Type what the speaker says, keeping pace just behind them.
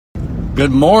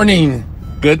Good morning.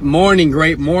 Good morning.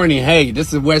 Great morning. Hey,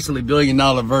 this is Wesley, $1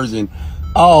 Billion Virgin.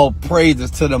 All praises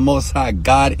to the Most High.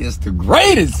 God is the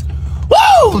greatest.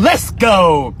 Woo! Let's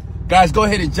go. Guys, go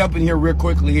ahead and jump in here real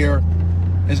quickly here.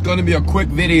 It's going to be a quick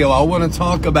video. I want to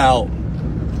talk about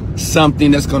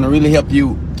something that's going to really help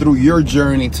you through your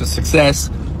journey to success,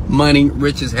 money,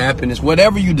 riches, happiness,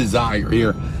 whatever you desire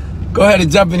here. Go ahead and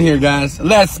jump in here, guys.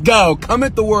 Let's go.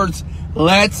 Comment the words,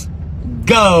 let's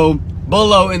go,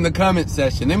 below in the comment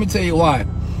section. Let me tell you why.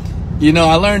 You know,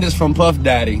 I learned this from Puff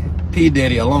Daddy, P.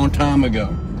 Diddy, a long time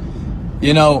ago.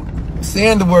 You know,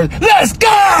 saying the word, let's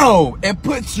go! It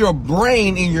puts your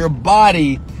brain and your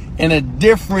body in a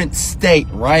different state,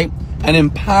 right? An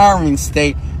empowering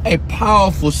state, a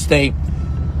powerful state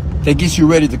that gets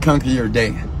you ready to conquer your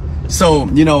day. So,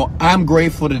 you know, I'm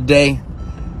grateful today.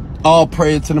 All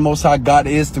praise to the Most High. God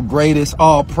is the greatest.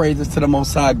 All praises to the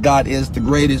Most High. God is the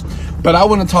greatest. But I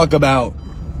want to talk about,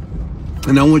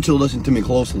 and I want you to listen to me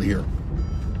closely here.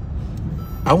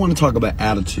 I want to talk about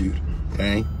attitude,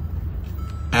 okay?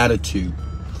 Attitude.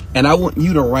 And I want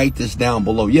you to write this down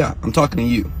below. Yeah, I'm talking to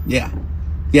you. Yeah.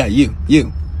 Yeah, you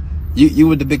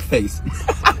with the big face.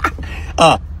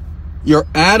 Your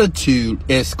attitude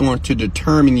is going to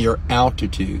determine your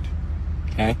altitude,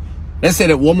 okay? Let's say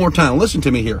that one more time. Listen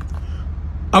to me here.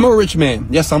 I'm a rich man.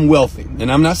 Yes, I'm wealthy.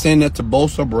 And I'm not saying that to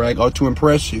boast or brag or to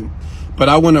impress you. But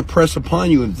I want to press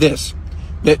upon you this,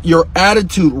 that your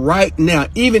attitude right now,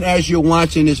 even as you're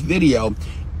watching this video,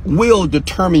 will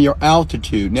determine your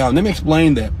altitude. Now, let me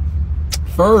explain that.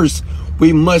 First,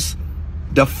 we must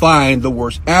define the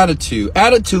word attitude.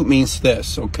 Attitude means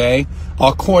this, okay?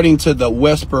 According to the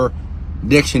Webster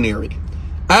Dictionary.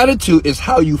 Attitude is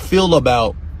how you feel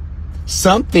about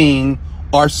something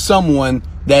or someone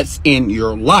that's in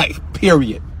your life,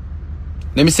 period.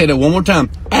 Let me say that one more time.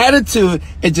 Attitude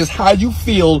is just how you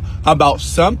feel about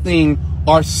something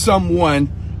or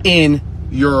someone in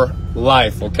your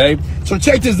life, okay? So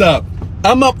check this out.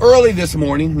 I'm up early this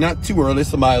morning, not too early,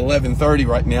 it's about 11:30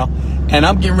 right now, and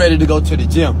I'm getting ready to go to the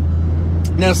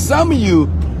gym. Now, some of you,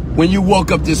 when you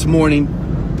woke up this morning,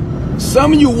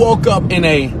 some of you woke up in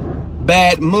a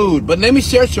bad mood, but let me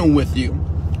share something with you.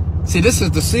 See, this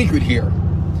is the secret here.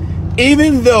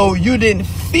 Even though you didn't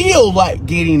feel like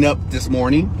getting up this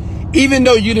morning, even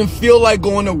though you didn't feel like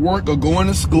going to work or going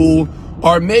to school,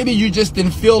 or maybe you just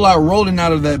didn't feel like rolling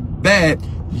out of that bed,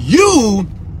 you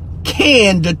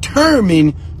can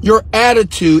determine your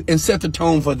attitude and set the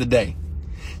tone for the day.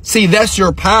 See, that's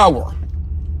your power.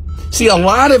 See, a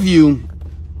lot of you,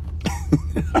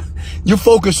 you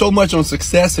focus so much on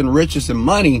success and riches and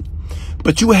money,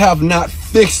 but you have not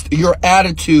fixed your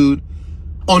attitude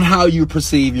on how you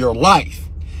perceive your life.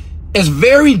 It's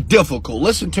very difficult.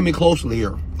 Listen to me closely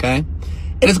here, okay?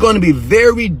 It is going to be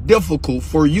very difficult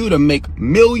for you to make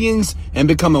millions and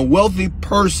become a wealthy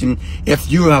person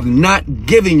if you have not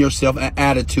given yourself an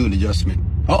attitude adjustment.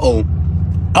 Uh-oh.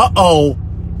 Uh-oh.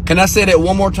 Can I say that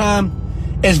one more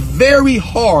time? It's very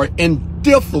hard and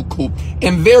difficult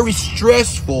and very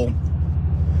stressful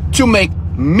to make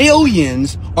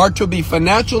millions or to be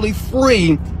financially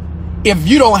free if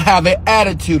you don't have an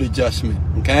attitude adjustment,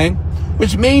 okay?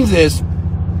 Which means is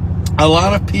a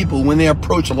lot of people, when they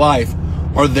approach life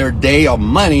or their day or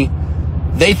money,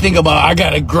 they think about, I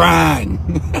gotta grind.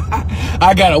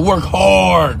 I gotta work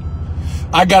hard.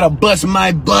 I gotta bust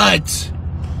my butt.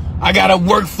 I gotta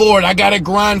work for it. I gotta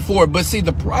grind for it. But see,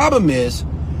 the problem is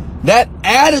that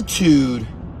attitude,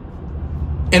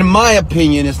 in my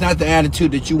opinion, is not the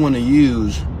attitude that you want to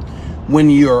use when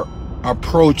you're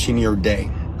approaching your day.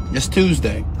 It's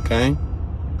Tuesday, okay?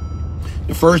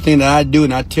 The first thing that I do,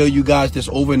 and I tell you guys this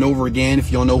over and over again,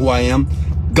 if you don't know who I am,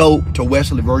 go to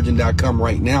wesleyvirgin.com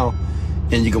right now,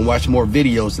 and you can watch more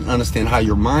videos and understand how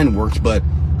your mind works. But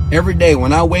every day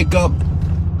when I wake up,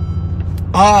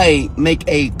 I make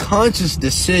a conscious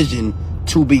decision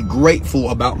to be grateful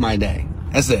about my day.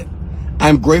 That's it.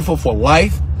 I'm grateful for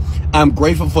life. I'm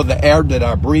grateful for the air that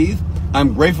I breathe.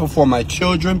 I'm grateful for my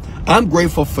children. I'm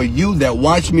grateful for you that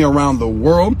watch me around the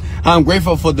world. I'm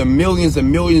grateful for the millions and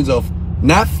millions of,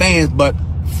 not fans, but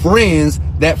friends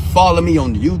that follow me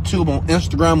on YouTube, on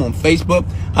Instagram, on Facebook.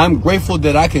 I'm grateful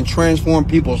that I can transform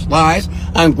people's lives.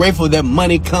 I'm grateful that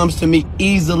money comes to me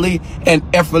easily and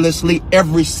effortlessly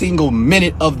every single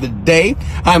minute of the day.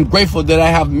 I'm grateful that I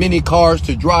have many cars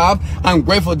to drive. I'm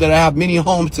grateful that I have many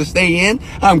homes to stay in.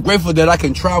 I'm grateful that I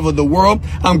can travel the world.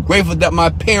 I'm grateful that my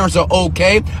parents are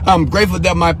okay. I'm grateful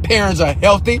that my parents are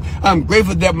healthy. I'm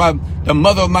grateful that the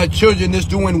mother of my children is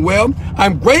doing well.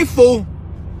 I'm grateful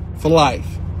for life.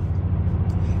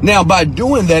 Now, by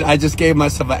doing that, I just gave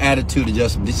myself an attitude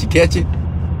adjustment. Did you catch it?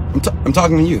 I'm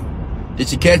talking to you.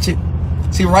 Did you catch it?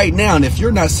 See, right now, if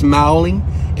you're not smiling,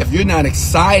 if you're not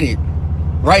excited,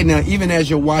 right now, even as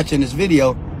you're watching this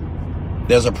video,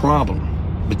 there's a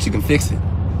problem, but you can fix it.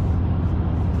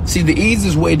 See, the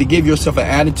easiest way to give yourself an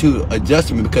attitude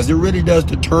adjustment, because it really does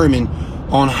determine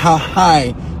on how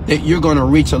high that you're going to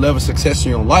reach a level of success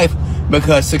in your life,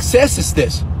 because success is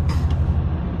this.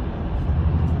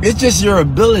 It's just your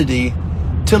ability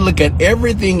to look at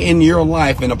everything in your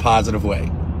life in a positive way.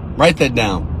 Write that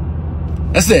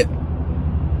down. That's it.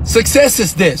 Success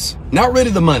is this, not really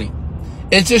the money.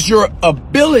 It's just your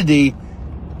ability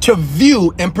to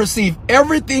view and perceive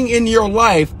everything in your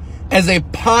life as a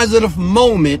positive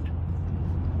moment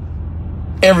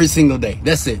every single day.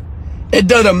 That's it. It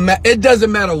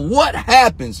doesn't matter what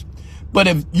happens. But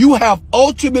if you have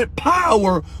ultimate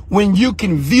power when you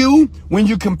can view, when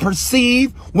you can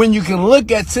perceive, when you can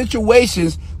look at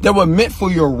situations that were meant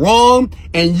for your wrong,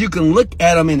 and you can look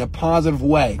at them in a positive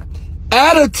way.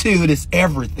 Attitude is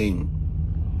everything.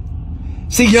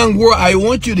 See, young world, I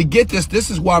want you to get this. This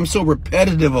is why I'm so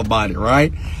repetitive about it,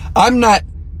 right? I'm not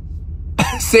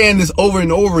saying this over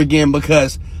and over again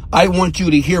because I want you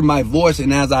to hear my voice.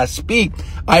 And as I speak,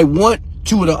 I want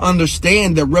you to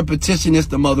understand that repetition is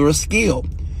the mother of skill.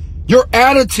 Your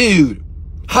attitude,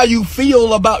 how you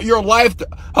feel about your life,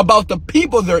 about the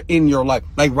people that are in your life.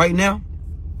 Like right now,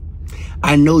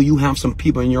 I know you have some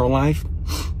people in your life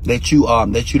that you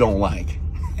don't like.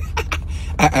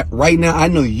 Right now, I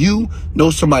know you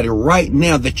know somebody right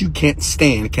now that you can't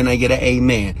stand. Can I get an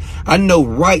amen? I know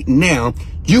right now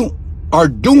you are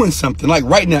doing something. Like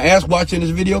right now, as watching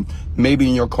this video, maybe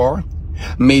in your car,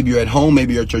 maybe you're at home,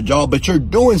 maybe you're at your job, but you're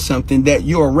doing something that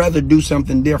you would rather do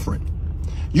something different.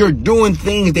 You're doing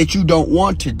things that you don't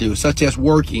want to do, such as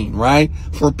working, right?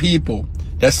 For people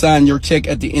that sign your check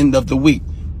at the end of the week,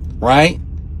 right?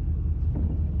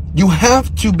 You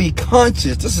have to be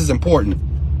conscious. This is important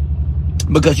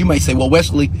because you might say, well,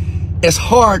 Wesley, it's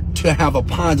hard to have a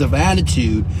positive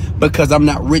attitude because I'm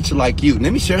not rich like you.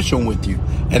 Let me share something with you,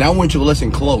 and I want you to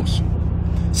listen close.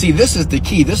 See, this is the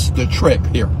key. This is the trick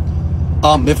here.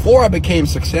 Before I became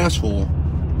successful,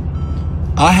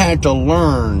 I had to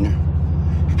learn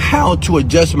how to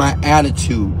adjust my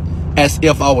attitude as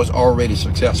if I was already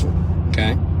successful.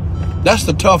 Okay? That's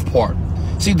the tough part.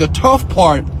 See, the tough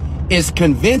part is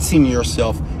convincing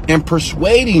yourself and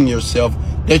persuading yourself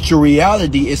that your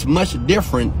reality is much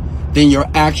different than your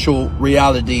actual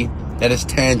reality that is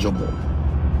tangible.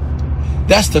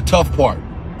 That's the tough part.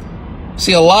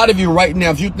 See, a lot of you right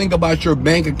now, if you think about your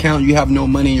bank account, you have no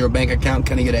money in your bank account.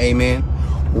 Can I get an amen?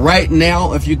 Right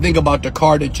now, if you think about the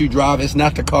car that you drive, it's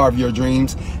not the car of your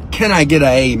dreams. Can I get an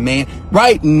amen?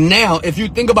 Right now, if you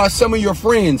think about some of your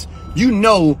friends, you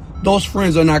know those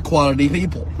friends are not quality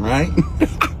people, right?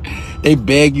 They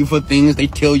beg you for things. They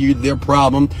tell you their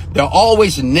problem. They're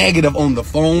always negative on the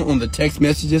phone, on the text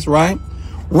messages, right?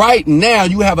 Right now,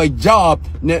 you have a job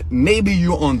that maybe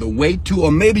you're on the way to,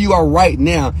 or maybe you are right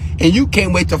now, and you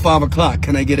can't wait till 5 o'clock.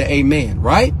 Can I get an amen,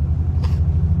 right?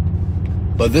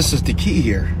 But this is the key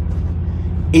here.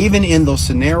 Even in those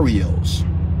scenarios,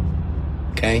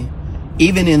 okay,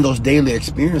 even in those daily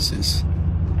experiences,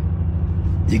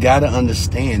 you got to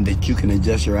understand that you can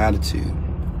adjust your attitude.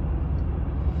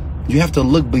 You have to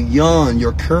look beyond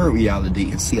your current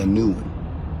reality and see a new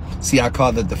one. See, I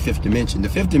call that the fifth dimension. The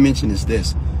fifth dimension is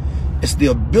this. It's the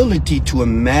ability to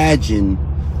imagine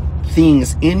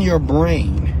things in your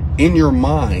brain, in your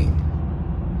mind,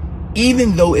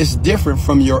 even though it's different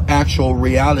from your actual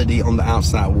reality on the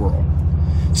outside world.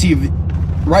 See,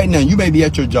 right now, you may be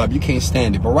at your job. You can't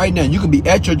stand it. But right now, you could be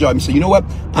at your job and say, you know what?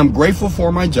 I'm grateful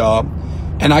for my job,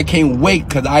 and I can't wait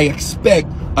because I expect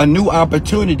a new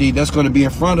opportunity that's going to be in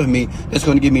front of me that's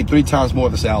going to give me 3 times more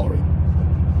the salary.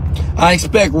 I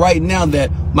expect right now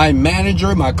that my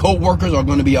manager, my co-workers are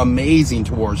going to be amazing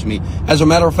towards me. As a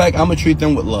matter of fact, I'm going to treat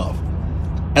them with love.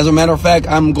 As a matter of fact,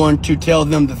 I'm going to tell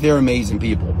them that they're amazing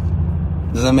people.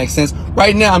 Does that make sense?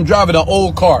 Right now, I'm driving an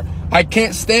old car. I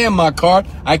can't stand my car.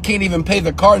 I can't even pay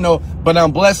the car note, but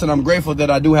I'm blessed and I'm grateful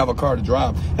that I do have a car to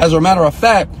drive. As a matter of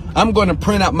fact, I'm going to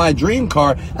print out my dream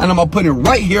car and I'm going to put it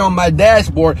right here on my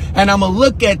dashboard, and I'm going to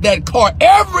look at that car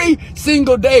every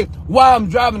single day while I'm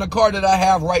driving the car that I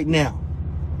have right now.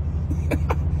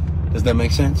 Does that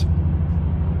make sense?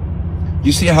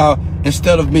 You see how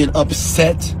instead of being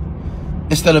upset,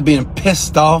 instead of being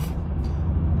pissed off,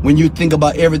 when you think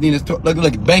about everything that's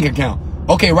look bank account.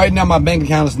 Okay, right now my bank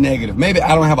account is negative. Maybe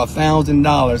I don't have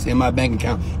 $1,000 in my bank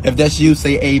account. If that's you,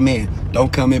 say amen.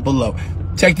 Don't comment below.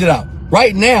 Check it out.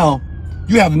 Right now,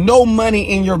 you have no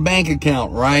money in your bank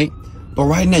account, right? But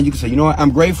right now, you can say, you know what,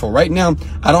 I'm grateful. Right now,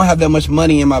 I don't have that much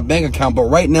money in my bank account, but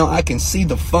right now I can see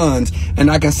the funds and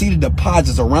I can see the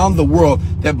deposits around the world.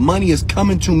 That money is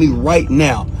coming to me right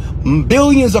now.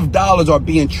 Billions of dollars are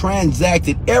being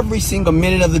transacted every single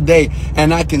minute of the day.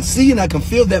 And I can see and I can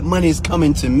feel that money is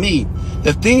coming to me.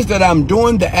 The things that I'm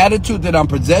doing, the attitude that I'm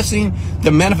possessing,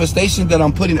 the manifestations that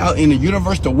I'm putting out in the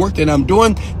universe, the work that I'm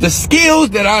doing, the skills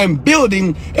that I'm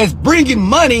building is bringing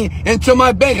money into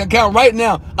my bank account right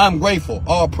now. I'm grateful.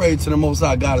 All praise to the Most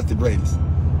High. God is the greatest.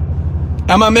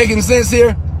 Am I making sense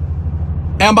here?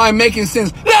 Am I making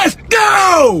sense? Let's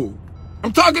go!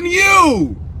 I'm talking to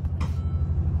you.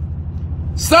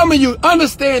 Some of you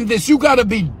understand this. You got to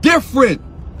be different.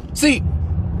 See,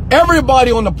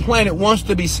 everybody on the planet wants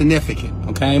to be significant,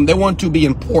 okay? They want to be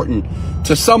important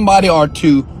to somebody or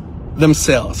to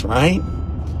themselves, right?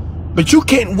 But you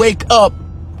can't wake up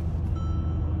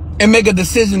and make a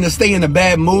decision to stay in a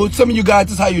bad mood. Some of you guys,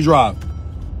 this is how you drive.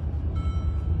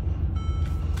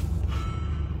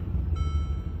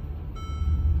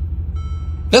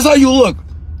 That's how you look.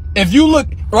 If you look,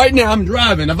 right now I'm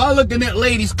driving. If I look in that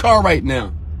lady's car right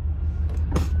now,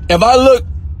 if I look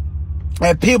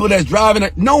at people that's driving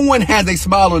it, no one has a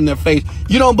smile on their face.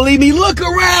 You don't believe me? Look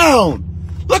around.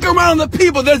 Look around the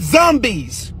people. They're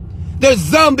zombies. They're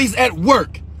zombies at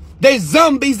work. They're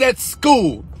zombies at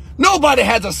school. Nobody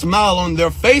has a smile on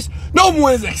their face. No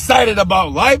one's excited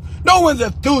about life. No one's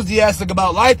enthusiastic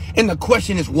about life. And the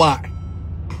question is why?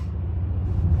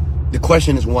 The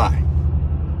question is why?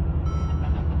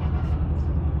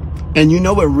 And you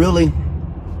know what really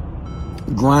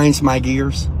grinds my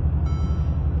gears?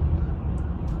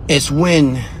 It's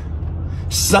when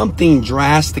something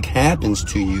drastic happens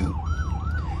to you.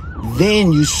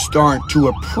 Then you start to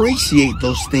appreciate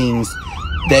those things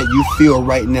that you feel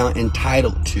right now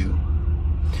entitled to.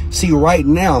 See, right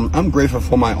now, I'm grateful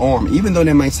for my arm, even though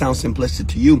that might sound simplistic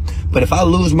to you. But if I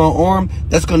lose my arm,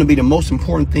 that's going to be the most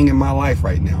important thing in my life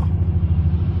right now.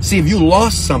 See, if you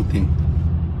lost something,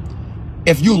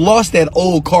 if you lost that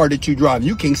old car that you drive,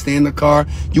 you can't stand the car,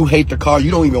 you hate the car, you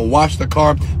don't even wash the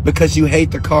car because you hate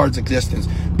the car's existence.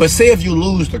 But say if you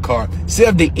lose the car, say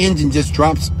if the engine just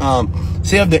drops,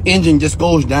 say if the engine just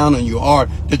goes down on you or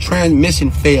the transmission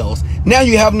fails. Now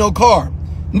you have no car.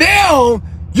 Now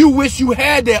you wish you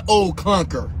had that old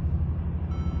clunker.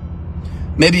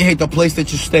 Maybe you hate the place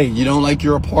that you stay. You don't like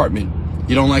your apartment.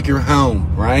 You don't like your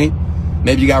home, right?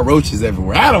 Maybe you got roaches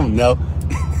everywhere. I don't know.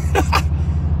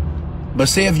 But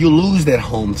say if you lose that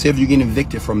home, say if you get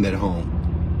evicted from that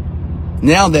home,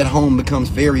 now that home becomes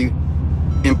very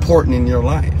important in your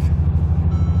life.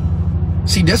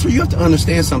 See, that's where you have to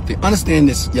understand something. Understand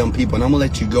this, young people, and I'm going to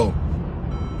let you go.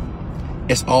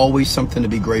 It's always something to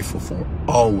be grateful for.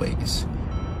 Always.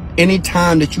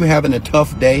 Anytime that you're having a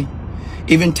tough day,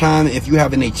 even time if you're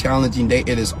having a challenging day,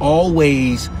 it is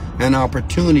always an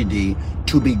opportunity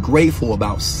to be grateful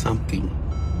about something.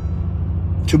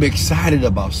 To be excited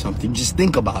about something. Just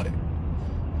think about it.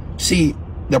 See,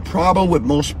 the problem with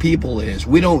most people is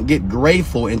we don't get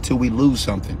grateful until we lose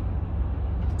something.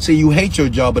 See, you hate your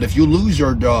job, but if you lose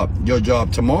your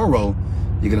job tomorrow,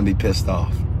 you're going to be pissed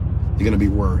off. You're going to be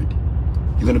worried.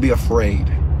 You're going to be afraid.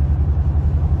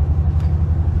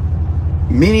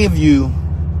 Many of you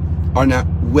are not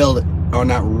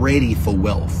ready for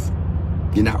wealth.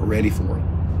 You're not ready for it.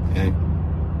 Okay?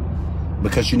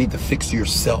 Because you need to fix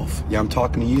yourself. Yeah, I'm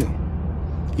talking to you.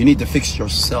 You need to fix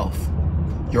yourself,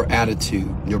 your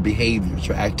attitude, your behaviors,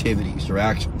 your activities, your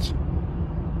actions,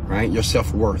 right? Your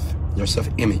self-worth, your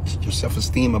self-image, your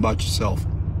self-esteem about yourself.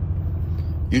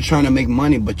 You're trying to make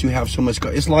money, but you have so much.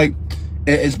 It's like,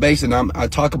 it's based on, I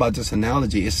talk about this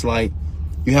analogy. It's like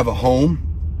you have a home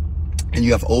and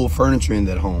you have old furniture in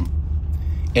that home.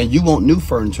 And you want new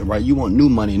furniture, right? You want new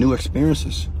money, new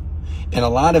experiences. And a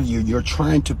lot of you, you're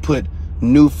trying to put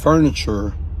new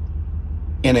furniture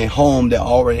in a home that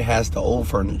already has the old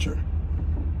furniture.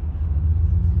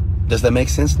 Does that make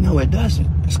sense? No, it doesn't.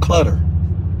 It's clutter.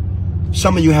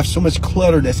 Some of you have so much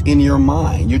clutter that's in your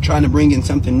mind. You're trying to bring in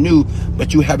something new,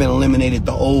 but you haven't eliminated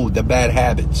the old, the bad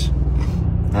habits,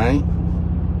 right?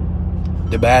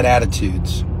 The bad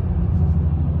attitudes,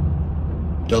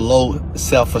 the low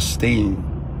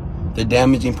self-esteem, the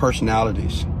damaging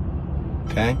personalities,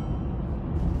 okay?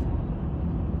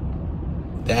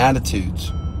 The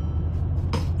attitudes.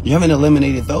 You haven't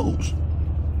eliminated those.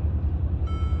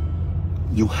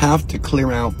 You have to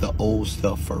clear out the old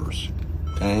stuff first.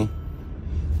 Okay?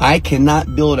 I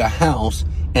cannot build a house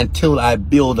until I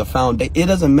build a foundation. It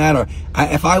doesn't matter.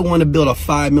 If I want to build a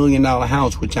 $5 million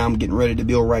house, which I'm getting ready to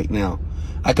build right now,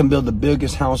 I can build the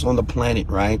biggest house on the planet,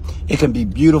 right? It can be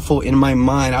beautiful in my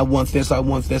mind. I want this, I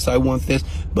want this, I want this.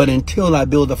 But until I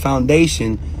build a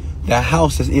foundation, the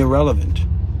house is irrelevant.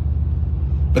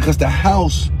 Because the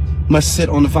house must sit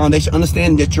on the foundation.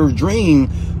 Understand that your dream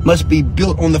must be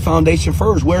built on the foundation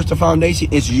first. Where's the foundation?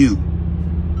 It's you.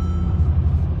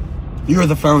 You're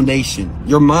the foundation.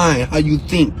 Your mind, how you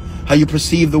think, how you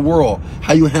perceive the world,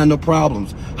 how you handle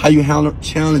problems, how you handle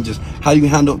challenges, how you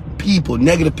handle people,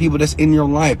 negative people that's in your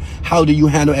life. How do you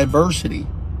handle adversity?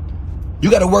 You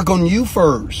got to work on you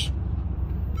first.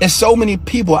 There's so many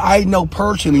people I know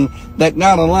personally that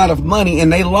got a lot of money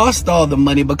and they lost all the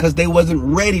money because they wasn't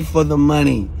ready for the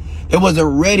money. They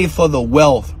wasn't ready for the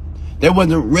wealth. They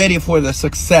wasn't ready for the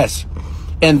success.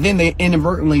 And then they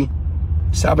inadvertently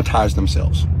sabotage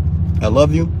themselves. I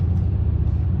love you.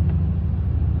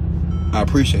 I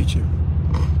appreciate you.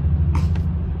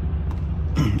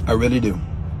 I really do.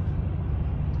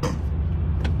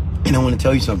 And I want to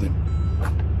tell you something.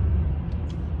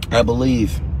 I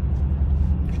believe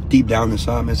deep down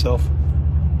inside myself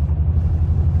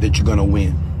that you're going to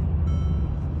win.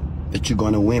 That you're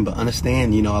going to win. But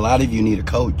understand, a lot of you need a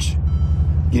coach.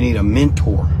 You need a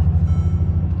mentor.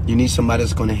 You need somebody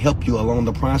that's going to help you along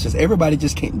the process. Everybody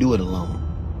just can't do it alone.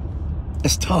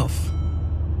 It's tough.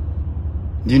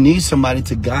 You need somebody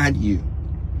to guide you.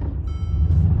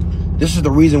 This is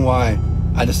the reason why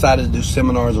I decided to do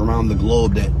seminars around the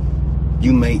globe that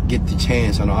you may get the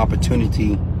chance and the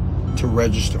opportunity to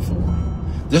register for.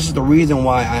 This is the reason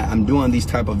why I'm doing these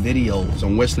type of videos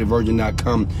on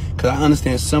WesleyVirgin.com, because I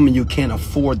understand some of you can't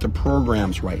afford the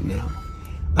programs right now.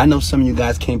 I know some of you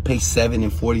guys can't pay $7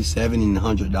 and $47 and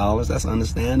 $100. That's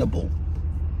understandable.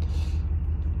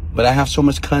 But I have so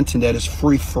much content that is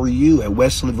free for you at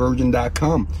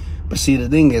WesleyVirgin.com. But see, the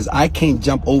thing is, I can't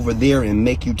jump over there and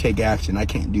make you take action. I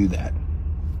can't do that.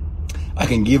 I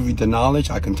can give you the knowledge.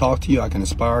 I can talk to you. I can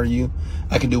inspire you.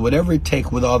 I can do whatever it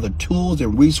takes with all the tools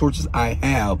and resources I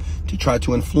have to try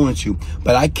to influence you.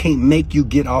 But I can't make you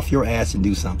get off your ass and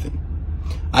do something.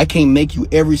 I can't make you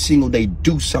every single day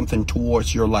do something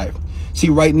towards your life. See,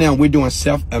 right now we're doing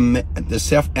the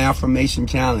self-affirmation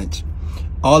challenge.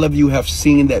 All of you have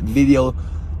seen that video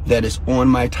that is on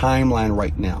my timeline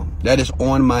right now. That is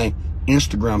on my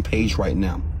Instagram page right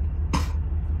now.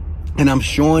 And I'm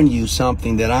showing you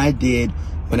something that I did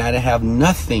when I didn't have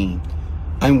nothing.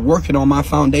 I'm working on my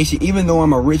foundation. Even though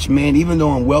I'm a rich man, even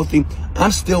though I'm wealthy,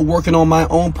 I'm still working on my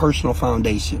own personal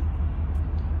foundation.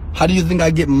 How do you think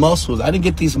I get muscles? I didn't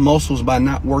get these muscles by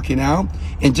not working out.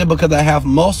 And just because I have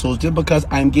muscles, just because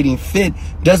I'm getting fit,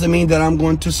 doesn't mean that I'm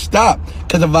going to stop.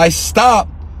 Because if I stop,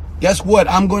 guess what?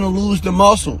 I'm going to lose the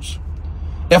muscles.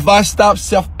 If I stop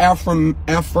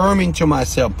affirming to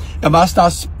myself, if I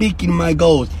stop speaking my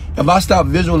goals, if I stop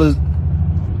visualizing,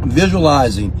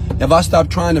 if I stop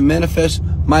trying to manifest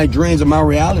my dreams and my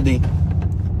reality,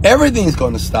 everything's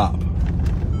going to stop.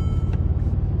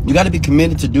 You got to be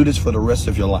committed to do this for the rest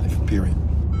of your life, period.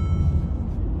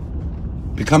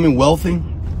 Becoming wealthy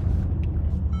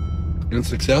and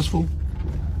successful,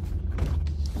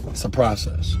 it's a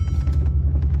process.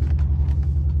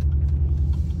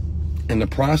 And the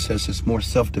process is more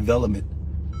self-development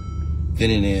than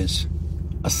it is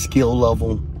a skill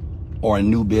level or a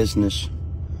new business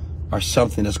or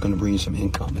something that's going to bring you some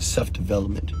income. It's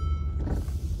self-development.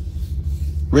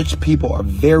 Rich people are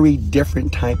very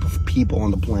different type of people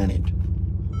on the planet.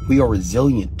 We are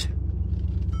resilient.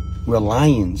 We're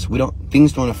lions.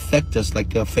 Things don't affect us like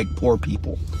they affect poor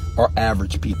people or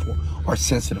average people or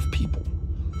sensitive people.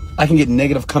 I can get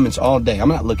negative comments all day. I'm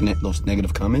not looking at those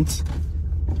negative comments.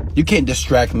 You can't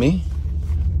distract me.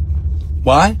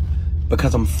 Why?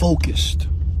 Because I'm focused.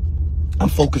 I'm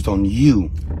focused on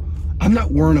you. I'm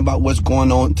not worrying about what's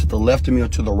going on to the left of me or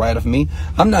to the right of me.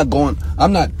 I'm not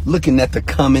looking at the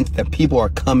comments that people are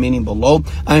commenting below.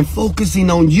 I'm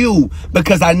focusing on you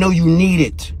because I know you need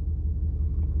it.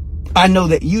 I know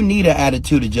that you need an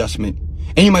attitude adjustment.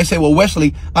 And you might say, well,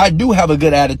 Wesley, I do have a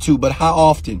good attitude, but how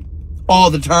often?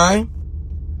 All the time?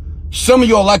 Some of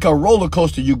you are like a roller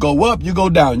coaster. You go up, you go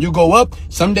down, you go up.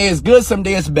 Some day it's good, some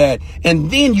day it's bad. And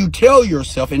then you tell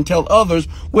yourself and tell others,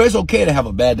 well, it's okay to have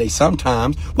a bad day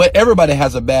sometimes. Well, everybody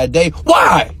has a bad day.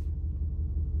 Why?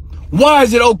 Why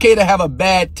is it okay to have a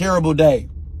bad, terrible day?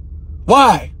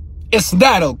 Why? It's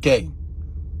not okay.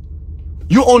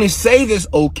 You only say this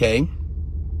okay,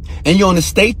 and you only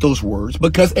state those words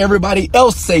because everybody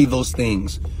else say those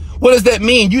things. What does that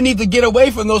mean? You need to get away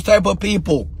from those type of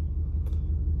people.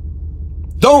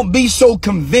 Don't be so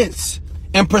convinced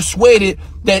and persuaded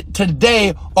that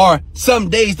today or some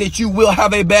days that you will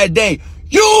have a bad day.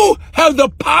 You have the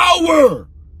power.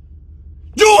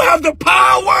 You have the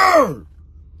power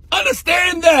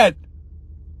Understand that.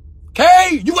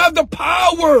 Okay? You have the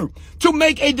power to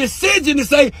make a decision to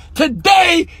say,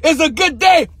 today is a good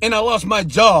day and I lost my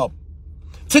job.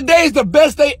 Today is the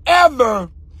best day ever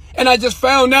and I just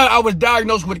found out I was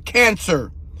diagnosed with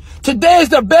cancer. Today is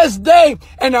the best day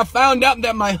and I found out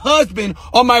that my husband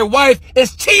or my wife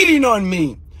is cheating on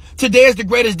me. Today is the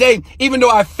greatest day even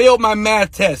though I failed my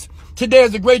math test. Today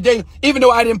is a great day even though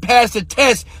I didn't pass the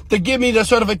test to give me the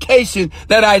certification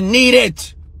that I needed.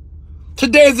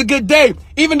 Today is a good day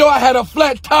even though I had a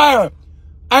flat tire.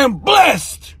 I am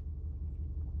blessed.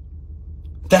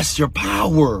 That's your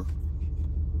power.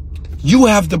 You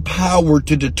have the power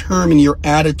to determine your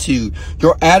attitude.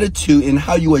 Your attitude and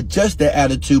how you adjust that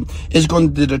attitude is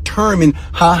going to determine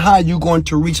how high you're going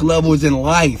to reach levels in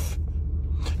life.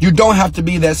 You don't have to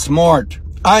be that smart.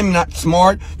 I'm not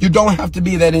smart. You don't have to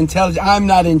be that intelligent. I'm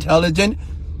not intelligent.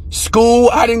 School,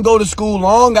 I didn't go to school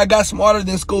long. I got smarter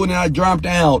than school and I dropped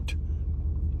out.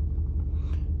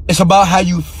 It's about how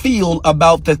you feel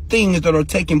about the things that are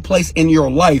taking place in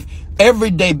your life.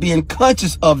 Every day being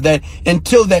conscious of that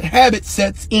until that habit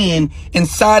sets in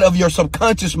inside of your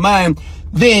subconscious mind,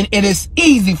 then it is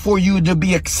easy for you to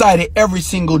be excited every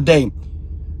single day.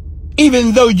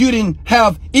 Even though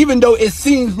it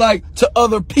seems like to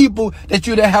other people that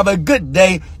you didn't have a good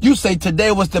day, you say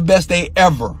today was the best day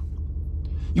ever.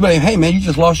 You might say, hey man, you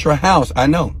just lost your house. I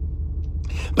know.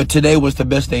 But today was the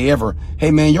best day ever.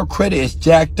 Hey man, your credit is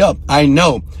jacked up. I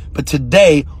know. But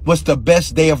today was the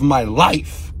best day of my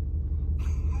life.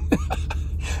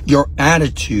 Your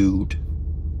attitude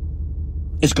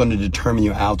is going to determine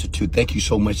your altitude. Thank you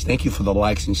so much. Thank you for the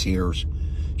likes and shares.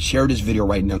 Share this video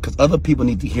right now because other people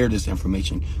need to hear this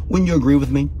information. Wouldn't you agree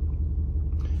with me?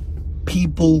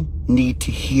 People need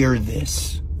to hear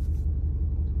this.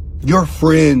 Your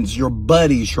friends, your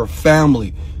buddies, your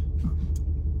family,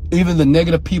 even the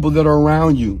negative people that are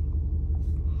around you,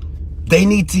 they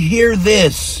need to hear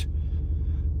this.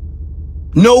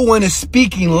 No one is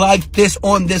speaking like this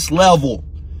on this level.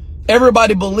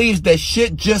 Everybody believes that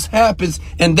shit just happens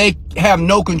and they have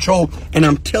no control. And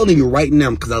I'm telling you right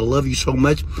now, because I love you so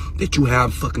much, that you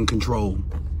have fucking control.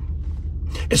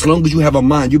 As long as you have a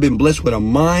mind, you've been blessed with a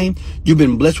mind. You've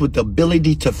been blessed with the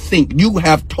ability to think. You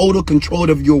have total control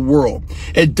of your world.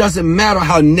 It doesn't matter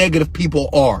how negative people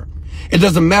are. It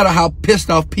doesn't matter how pissed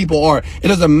off people are. It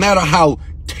doesn't matter how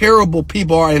terrible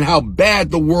people are and how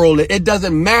bad the world is. It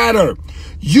doesn't matter.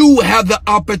 You have the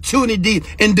opportunity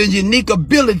and the unique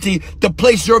ability to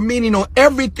place your meaning on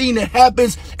everything that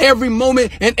happens every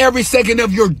moment and every second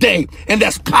of your day. And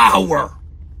that's power.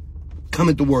 Come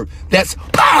at the word. That's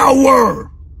power.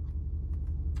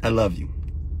 I love you.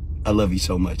 I love you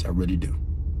so much. I really do.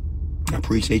 I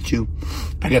appreciate you.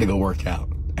 I got to go work out.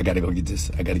 I got to go get this.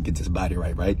 I got to get this body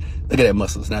right? Look at that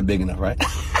muscle. It's not big enough, right?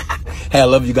 Hey, I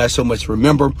love you guys so much.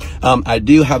 Remember, I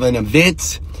do have an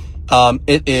event.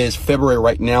 It is February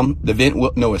right now. The event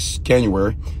will, no, it's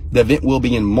January. The event will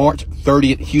be in March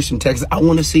 30th, Houston, Texas. I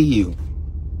want to see you.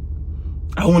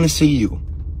 I want to see you.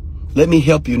 Let me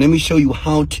help you. Let me show you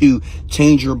how to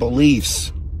change your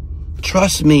beliefs.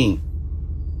 Trust me.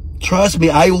 Trust me.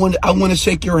 I want to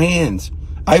shake your hands.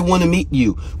 I want to meet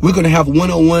you. We're going to have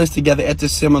one-on-ones together at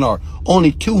this seminar.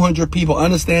 Only 200 people.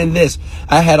 Understand this.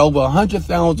 I had over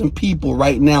 100,000 people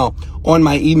right now on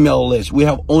my email list. We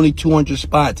have only 200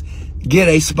 spots. Get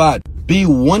a spot. Be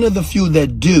one of the few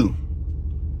that do.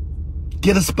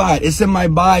 Get a spot. It's in my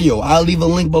bio. I'll leave a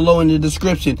link below in the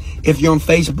description if you're on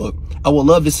Facebook. I would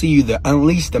love to see you there.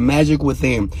 Unleash the magic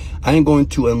within. I am going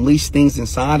to unleash things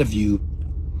inside of you.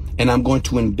 And I'm going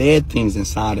to embed things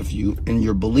inside of you and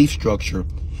your belief structure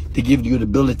to give you the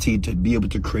ability to be able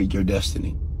to create your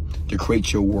destiny, to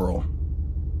create your world.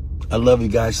 I love you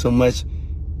guys so much.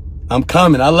 I'm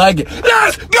coming. I like it.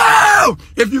 Let's go!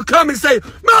 If you come and say,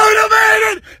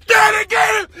 motivated,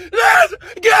 dedicated, let's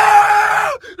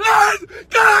go! Let's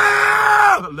go!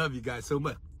 I love you guys so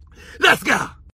much. Let's go!